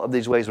all of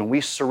these ways, when we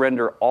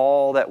surrender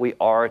all that we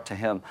are to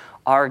Him,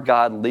 our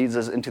God leads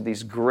us into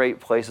these great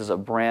places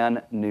of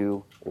brand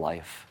new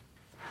life.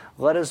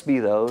 Let us be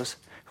those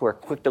who are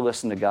quick to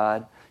listen to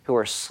God, who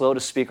are slow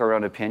to speak our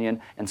own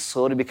opinion, and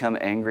slow to become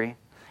angry,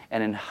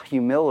 and in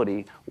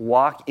humility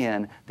walk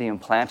in the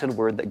implanted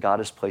word that God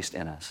has placed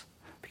in us,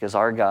 because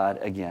our God,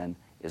 again,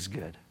 is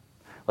good.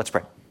 Let's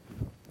pray.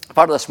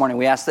 Father, this morning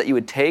we ask that you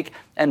would take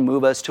and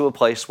move us to a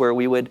place where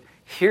we would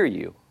hear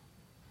you,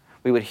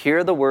 We would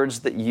hear the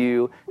words that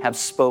you have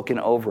spoken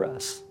over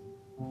us.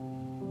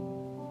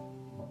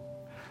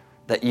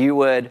 That you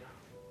would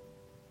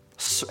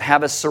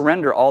have us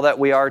surrender all that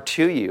we are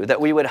to you. That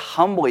we would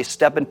humbly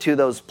step into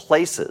those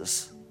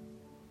places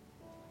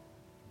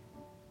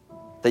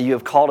that you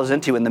have called us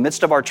into in the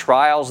midst of our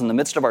trials, in the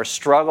midst of our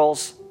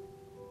struggles.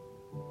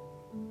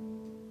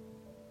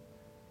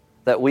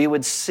 That we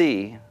would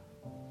see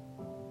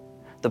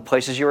the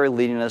places you are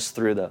leading us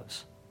through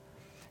those.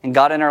 And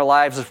God, in our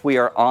lives, if we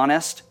are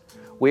honest,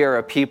 we are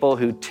a people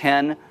who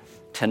tend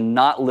to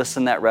not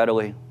listen that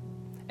readily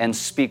and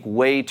speak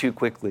way too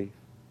quickly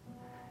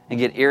and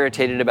get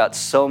irritated about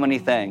so many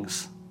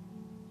things.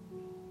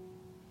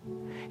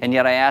 And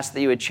yet I ask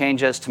that you would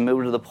change us to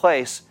move to the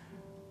place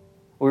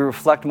where we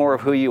reflect more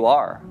of who you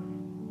are.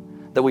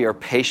 That we are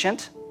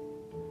patient,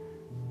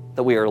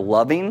 that we are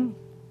loving,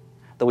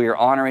 that we are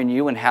honoring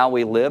you in how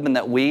we live, and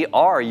that we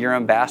are your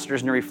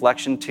ambassadors in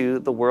reflection to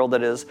the world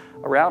that is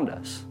around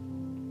us.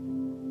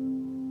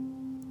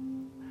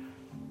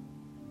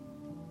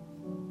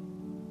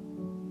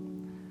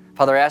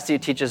 Father, I ask that you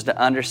teach us to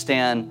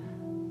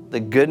understand the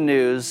good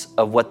news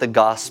of what the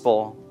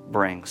gospel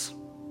brings,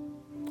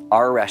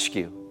 our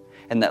rescue,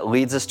 and that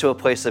leads us to a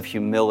place of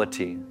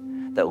humility,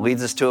 that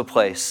leads us to a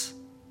place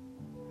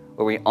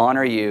where we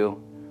honor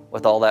you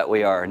with all that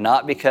we are,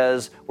 not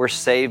because we're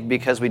saved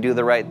because we do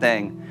the right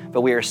thing,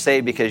 but we are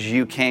saved because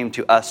you came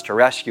to us to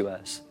rescue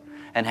us.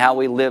 And how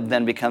we live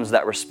then becomes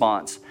that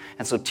response.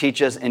 And so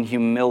teach us in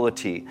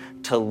humility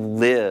to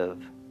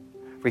live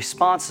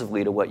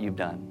responsively to what you've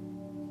done.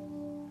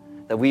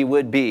 That we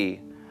would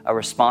be a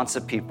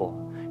responsive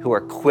people who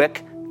are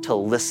quick to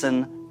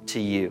listen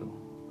to you.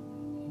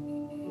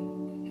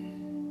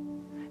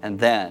 And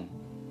then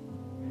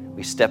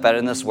we step out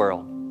in this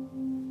world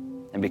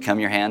and become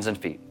your hands and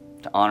feet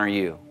to honor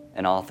you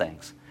in all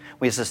things.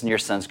 We ask this in your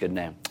son's good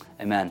name.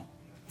 Amen.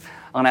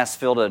 I'm going to ask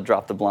Phil to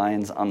drop the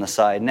blinds on the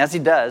side. And as he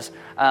does,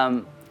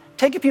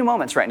 take a few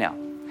moments right now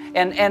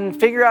and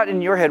figure out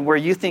in your head where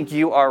you think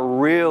you are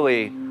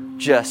really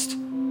just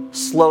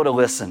slow to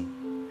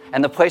listen.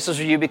 And the places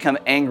where you become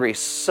angry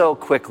so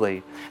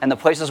quickly. And the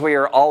places where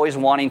you're always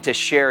wanting to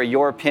share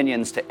your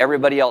opinions to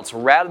everybody else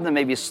rather than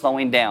maybe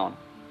slowing down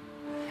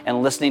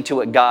and listening to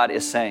what God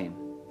is saying.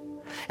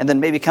 And then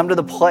maybe come to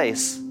the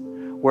place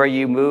where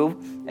you move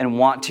and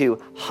want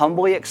to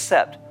humbly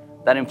accept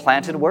that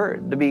implanted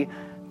word,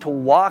 to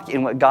walk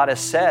in what God has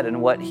said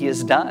and what he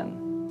has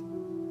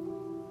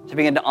done, to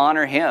begin to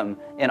honor him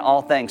in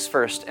all things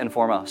first and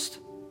foremost,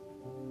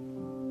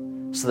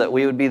 so that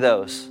we would be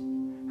those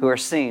who are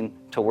seen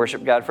to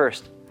worship God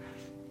first,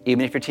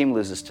 even if your team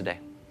loses today.